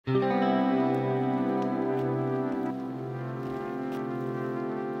Good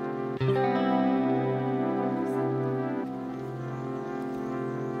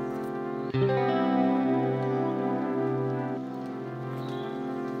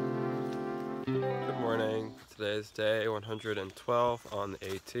morning. Today is day 112 on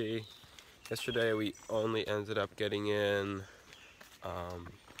the AT. Yesterday we only ended up getting in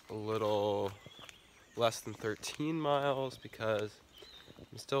a little less than 13 miles because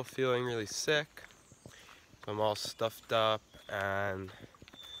I'm still feeling really sick. I'm all stuffed up, and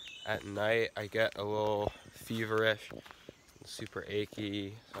at night I get a little feverish, super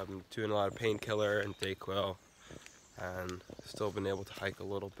achy. So I've been doing a lot of painkiller and Dayquil, and still been able to hike a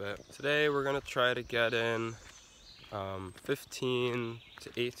little bit. Today we're gonna try to get in 15 to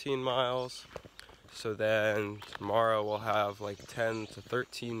 18 miles. So then tomorrow we'll have like 10 to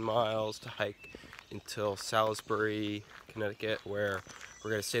 13 miles to hike until Salisbury, Connecticut, where we're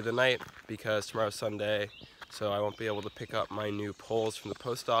gonna stay the night because tomorrow's Sunday, so I won't be able to pick up my new poles from the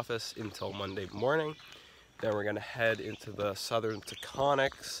post office until Monday morning. Then we're gonna head into the southern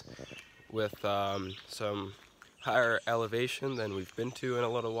taconics with some higher elevation than we've been to in a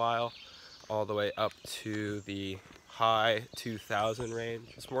little while, all the way up to the high 2000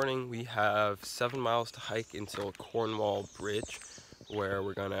 range. This morning we have 7 miles to hike until Cornwall Bridge, where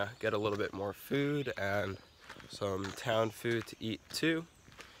we're gonna get a little bit more food and some town food to eat too.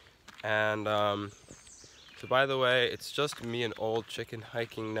 And so by the way, it's just me and Old Chicken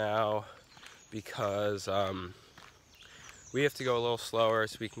hiking now because we have to go a little slower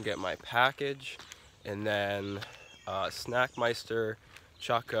so we can get my package, and then Snackmeister,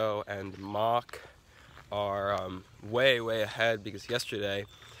 Choco, and Mock are way ahead because yesterday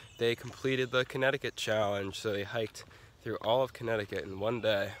they completed the Connecticut challenge, so they hiked through all of Connecticut in one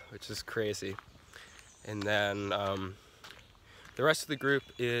day, which is crazy. And then the rest of the group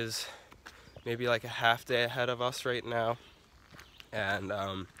is maybe like a half day ahead of us right now, and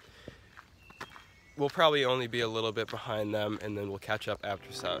we'll probably only be a little bit behind them, and then we'll catch up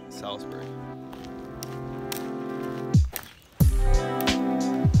after Salisbury.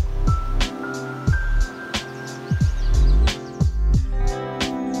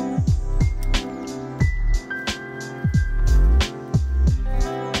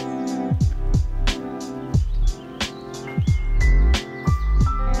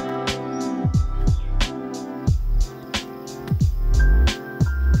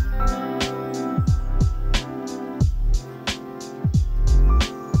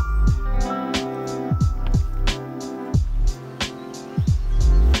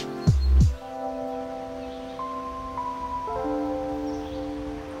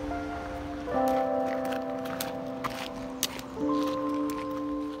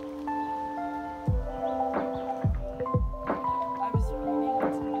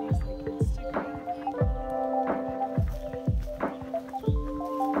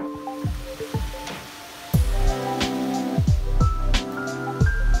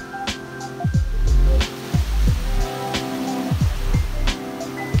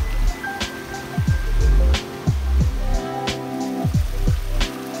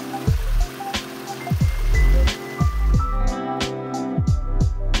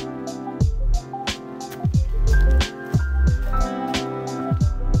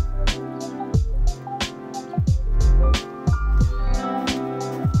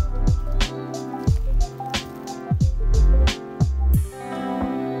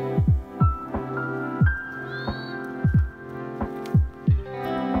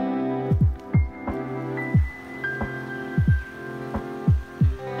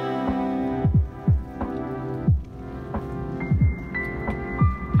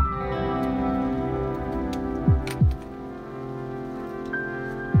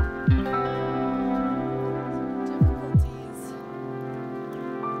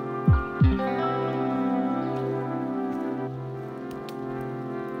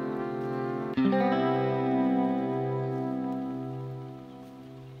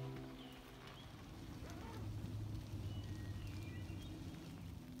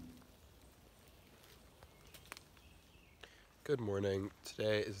 Good morning.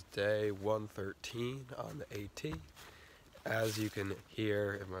 Today is day 113 on the AT. As you can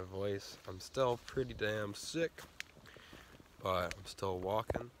hear in my voice, I'm still pretty damn sick, but I'm still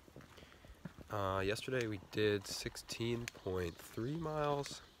walking. Yesterday we did 16.3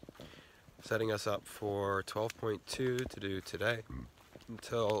 miles, setting us up for 12.2 to do today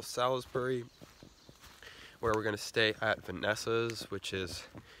until Salisbury, where we're going to stay at Vanessa's, which is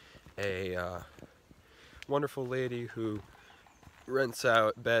a wonderful lady who rents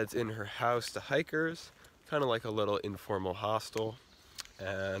out beds in her house to hikers, kind of like a little informal hostel.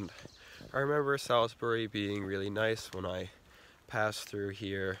 and I remember Salisbury being really nice when I passed through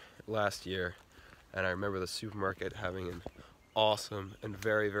here last year, and I remember the supermarket having an awesome and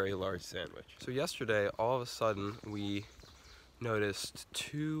very, very large sandwich. So yesterday, all of a sudden, we noticed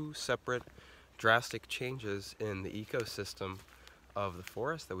two separate drastic changes in the ecosystem of the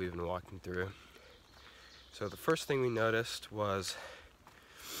forest that we've been walking through. So the first thing we noticed was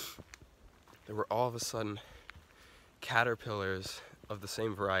there were all of a sudden caterpillars of the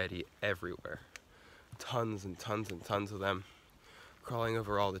same variety everywhere. Tons and tons and tons of them crawling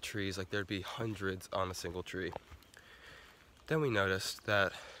over all the trees, like there'd be hundreds on a single tree. Then we noticed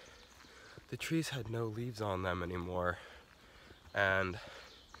that the trees had no leaves on them anymore, and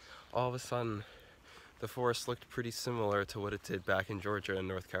all of a sudden the forest looked pretty similar to what it did back in Georgia and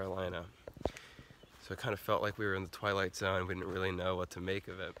North Carolina. So it kind of felt like we were in the Twilight Zone. We didn't really know what to make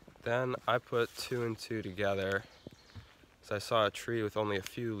of it. Then I put two and two together. So I saw a tree with only a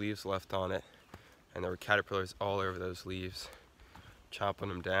few leaves left on it, and there were caterpillars all over those leaves, chomping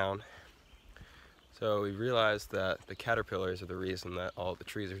them down. So we realized that the caterpillars are the reason that all the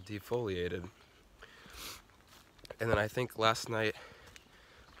trees are defoliated. And then I think last night,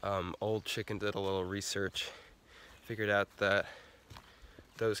 Old Chicken did a little research, figured out that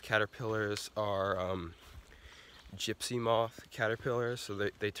those caterpillars are GYPSY moth caterpillars, so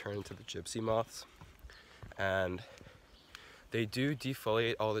they turn into the GYPSY moths. And they do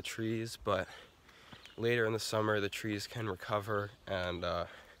defoliate all the trees, but later in the summer the trees can recover and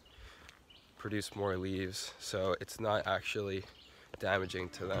produce more leaves, so it's not actually damaging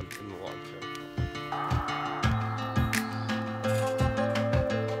to them in the long term.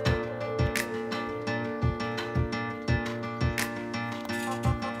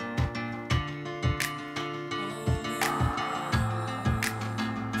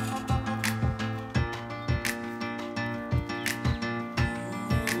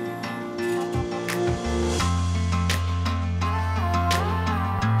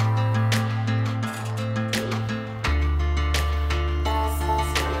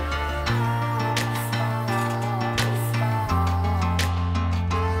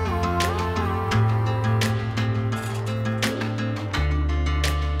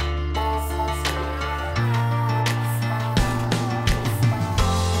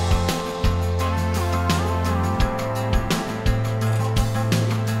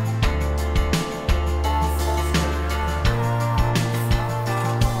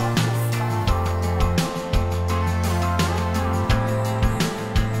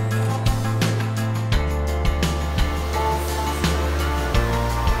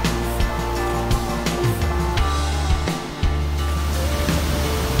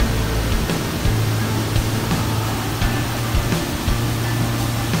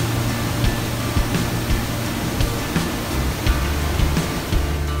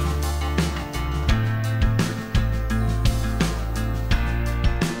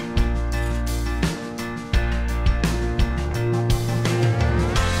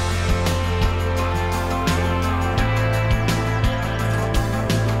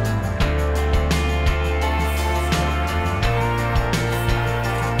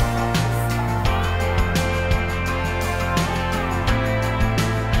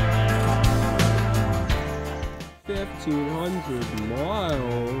 1,500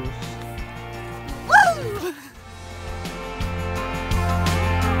 miles. Woo!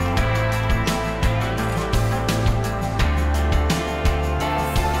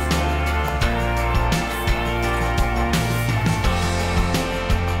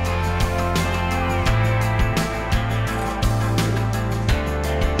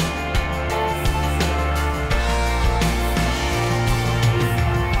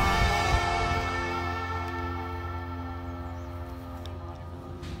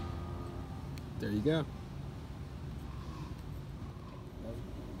 There you go.